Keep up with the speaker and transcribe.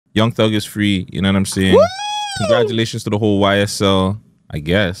Young Thug is free. You know what I'm saying? Woo! Congratulations to the whole YSL. I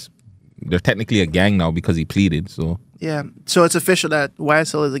guess they're technically a gang now because he pleaded. So yeah, so it's official that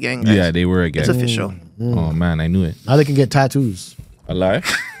YSL is a gang. Guys. Yeah, they were a gang. It's official. Oh man, I knew it. Now they can get tattoos. A lie?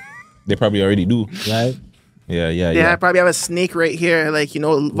 They probably already do. Right? Yeah. I probably have a snake right here, like, you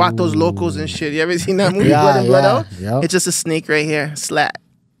know, Vatos Locos and shit. You ever seen that movie, Yeah, Blood and Blood yeah. Out? Yep. It's just a snake right here, slat.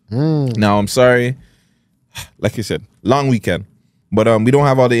 Now I'm sorry. Like you said, long weekend. But we don't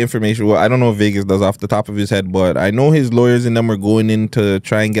have all the information. Well, I don't know if Vegas does off the top of his head, but I know his lawyers and them were going in to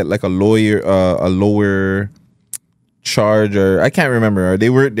try and get like a lower charge, or I can't remember. Or they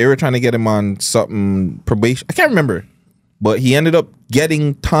were trying to get him on something probation. I can't remember. But he ended up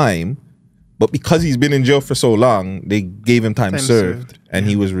getting time. But because he's been in jail for so long, they gave him time served and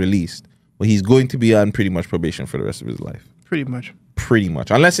he was released. Well, he's going to be on pretty much probation for the rest of his life. Pretty much. Pretty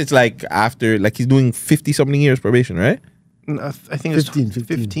much. Unless it's like after, like he's doing 50-something years probation, right? I think it's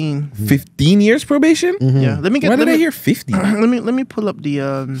 15. 15 years probation? Yeah. Let me get. Why did I hear 50? Let me pull up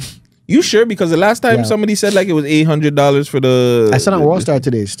the. You sure? Because the last time somebody said like it was $800 for the. I said on Worldstar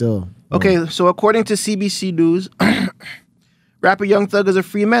today still. Okay, so according to CBC News, rapper Young Thug is a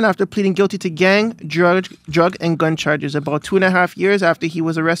free man after pleading guilty to gang, drug, and gun charges about 2.5 years after he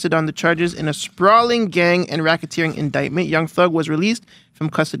was arrested on the charges in a sprawling gang and racketeering indictment. Young Thug was released from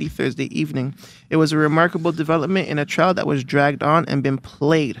custody Thursday evening. It was a remarkable development in a trial that was dragged on and been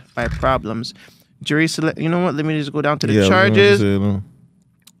plagued by problems. Jury select. You know what? Let me just go down to the charges.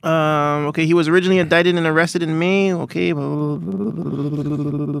 Okay, he was originally indicted and arrested in May. Okay.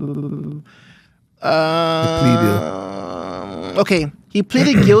 Okay, he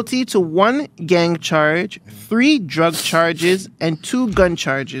pleaded guilty to 1 gang charge, 3 drug charges, and 2 gun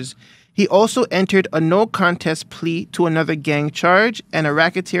charges. He also entered a no contest plea to another gang charge and a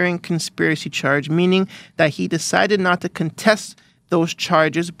racketeering conspiracy charge, meaning that he decided not to contest those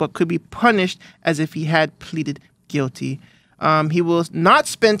charges but could be punished as if he had pleaded guilty. He will not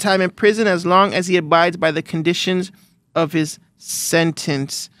spend time in prison as long as he abides by the conditions of his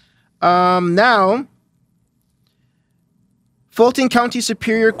sentence. Now, Fulton County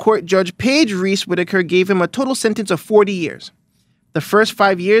Superior Court Judge Paige Reese Whitaker gave him a total sentence of 40 years. The first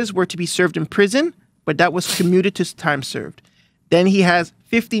 5 years were to be served in prison, but that was commuted to time served. Then he has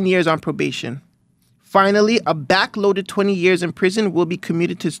 15 years on probation. Finally, a backloaded 20 years in prison will be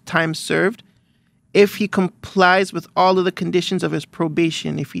commuted to time served if he complies with all of the conditions of his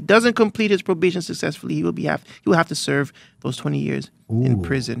probation. If he doesn't complete his probation successfully, he will have to serve those 20 years in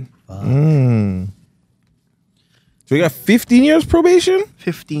prison. So you got 15 years probation?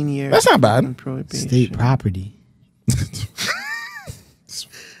 15 years. That's not bad. State property.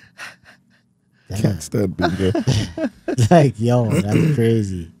 Can't stand being there. Like, yo, that's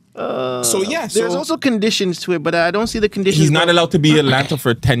crazy. There's also conditions to it, but I don't see the conditions. He's not allowed to be in Atlanta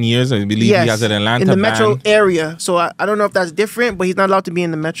for 10 years. I believe he has an Atlanta in the metro ban. area. So I don't know if that's different, but he's not allowed to be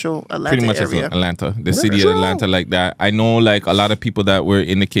in the metro Atlanta Pretty much area. as Atlanta, the city of Atlanta, like that. I know, like a lot of people that were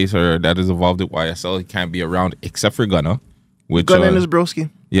in the case or that is involved with YSL, he can't be around except for Gunna. Which, Gunna and his broski.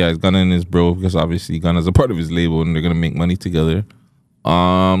 Yeah, it's Gunna and his bro, because obviously Gunna's a part of his label and they're gonna make money together.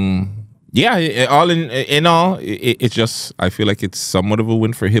 Yeah, it's just, I feel like it's somewhat of a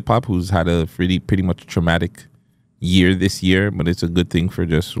win for hip hop, who's had a pretty much traumatic year this year, but it's a good thing for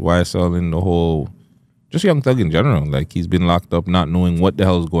just YSL and the whole, just Young Thug in general. Like, he's been locked up not knowing what the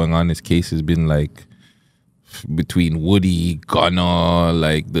hell is going on. His case has been like between Woody, Gunna,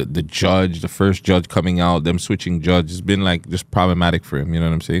 like the judge, the first judge coming out, them switching judge. It's been like just problematic for him, you know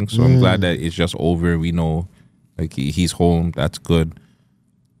what I'm saying? So I'm glad that it's just over. We know like he's home. That's good.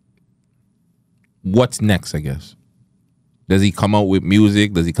 What's next, I guess? Does he come out with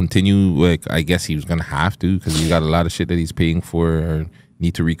music? Does he continue? Like, I guess he was going to have to, because he's got a lot of shit that he's paying for, or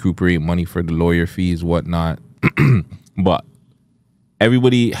need to recuperate money for the lawyer fees, whatnot. But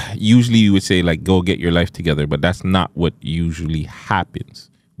everybody, usually you would say, like, go get your life together, but that's not what usually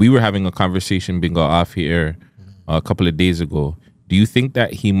happens. We were having a conversation, Bingo, off here a couple of days ago. Do you think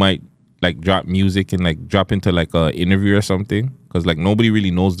that he might, like, drop music and, like, drop into, like, a interview or something? Because, like, nobody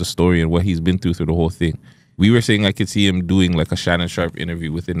really knows the story and what he's been through the whole thing. We were saying I could see him doing, like, a Shannon Sharp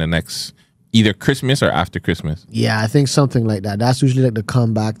interview within the next, either Christmas or after Christmas. Yeah, I think something like that. That's usually, like, the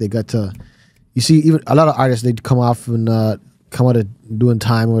comeback. They got to, you see, even a lot of artists, they come off and come out of doing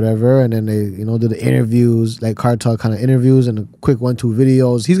time or whatever, and then they, you know, do the interviews, like Cartel kind of interviews and the quick 1-2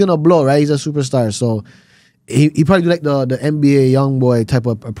 videos. He's going to blow, right? He's a superstar. So he probably do, like, the NBA young boy type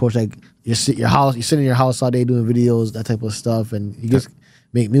of approach, like, you're sitting in your house all day doing videos, that type of stuff, and he gets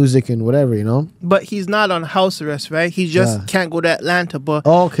make music and whatever, you know. But he's not on house arrest, right? He just Yeah. can't go to Atlanta. But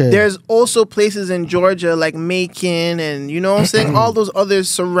Okay. there's also places in Georgia like Macon and you know what I'm saying? All those other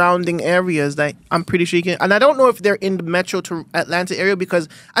surrounding areas that I'm pretty sure you can. And I don't know if they're in the metro to Atlanta area because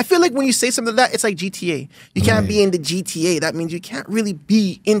I feel like when you say something like that, it's like GTA. You can't be in the GTA. That means you can't really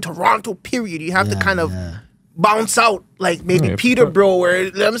be in Toronto, period. You have to kind of bounce out like maybe Peterborough or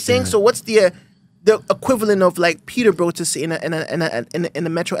you know what I'm saying? So what's the equivalent of like Peterborough to say in the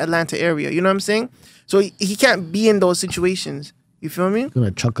metro Atlanta area, you know what I'm saying? So he can't be in those situations. You feel me?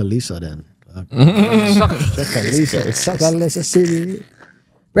 Gonna Chuckalisa then. Chuckalisa City.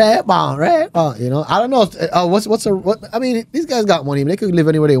 Red ball. You know, I don't know. What? I mean, these guys got money. They could live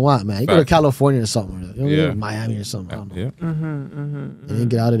anywhere they want, man. You go to California or something. You know, Miami or something. I don't know. And then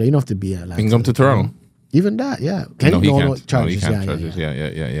get out of there. You don't have to be at like. You can come to Toronto. Even that, yeah. No, he can't. No charges. No, he can't charges.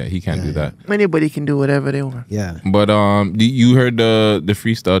 Yeah. He can't do that. Anybody can do whatever they want. Yeah. But you heard the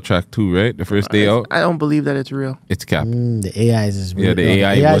freestyle track too, right? The first day out. I don't believe that it's real. It's cap. The AIs is real. Yeah, the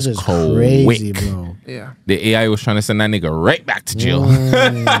AI was crazy, quick. bro. Yeah. The AI was trying to send that nigga right back to jail.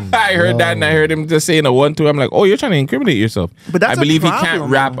 I heard that, and I heard him just saying a 1-2. I'm like, oh, you're trying to incriminate yourself. But that's I believe a he can't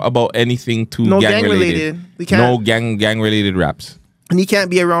problem, rap though. about anything too No gang related. gang-related. We can't. No gang related raps. And he can't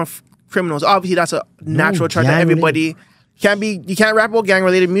be around criminals. Obviously, that's a natural charge that everybody you can't rap about gang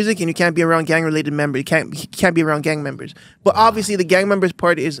related music and you can't be around gang related members. You can't be around gang members. But obviously the gang members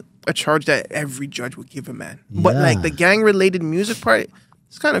part is a charge that every judge would give a man. But like the gang related music part,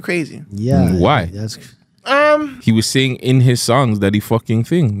 it's kind of crazy. Yeah. Why? That's He was saying in his songs that he fucking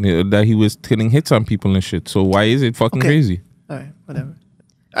that he was killing hits on people and shit. So why is it fucking crazy? All right, whatever.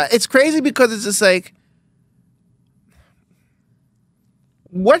 It's crazy because it's just like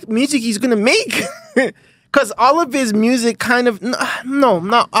what music he's gonna make. Because all of his music kind of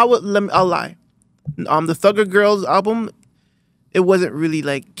I'll lie. The Thugger Girls album, it wasn't really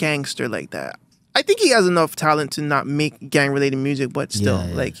like gangster like that. I think he has enough talent to not make gang related music, but still,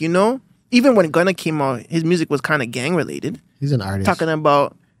 like you know, even when Gunna came out, his music was kind of gang related. He's an artist. Talking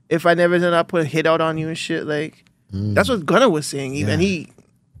about if I never did, I put a hit out on you and shit. Like that's what Gunna was saying. Even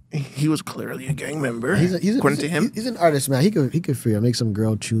he was clearly a gang member. According to him, he's an artist, man. He could figure make some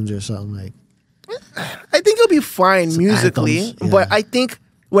girl tunes or something like. I think he'll be fine musically, anthems, but I think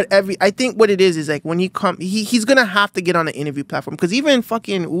what it is like when he's gonna have to get on an interview platform because even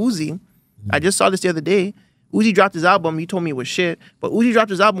fucking Uzi, I just saw this the other day. Uzi dropped his album. He told me it was shit, but Uzi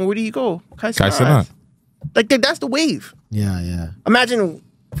dropped his album. Where did he go? Kai Cenat. Like that's the wave. Yeah. Imagine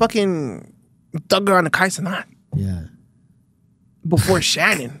fucking Thugger on the Kai Cenat. Yeah. Before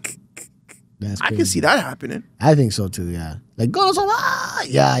Shannon. That's I crazy. can see that happening. I think so too, yeah. Like go to some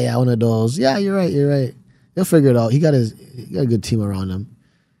yeah, one of those. Yeah, you're right. He'll figure it out. He got a good team around him.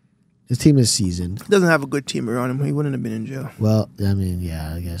 His team is seasoned. He doesn't have a good team around him. He wouldn't have been in jail. Well, I mean,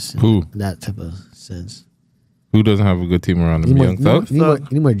 yeah, I guess. Who? In that type of sense. Who doesn't have a good team around him? Young Thug? You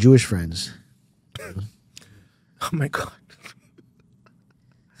need more Jewish friends. Oh my God.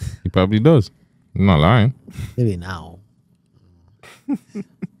 He probably does. I'm not lying. Maybe now.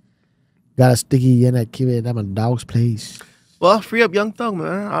 Got a sticky in that keep it at my dog's place. Well, free up Young Thug,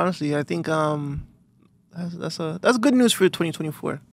 man. Honestly, I think that's good news for 2024.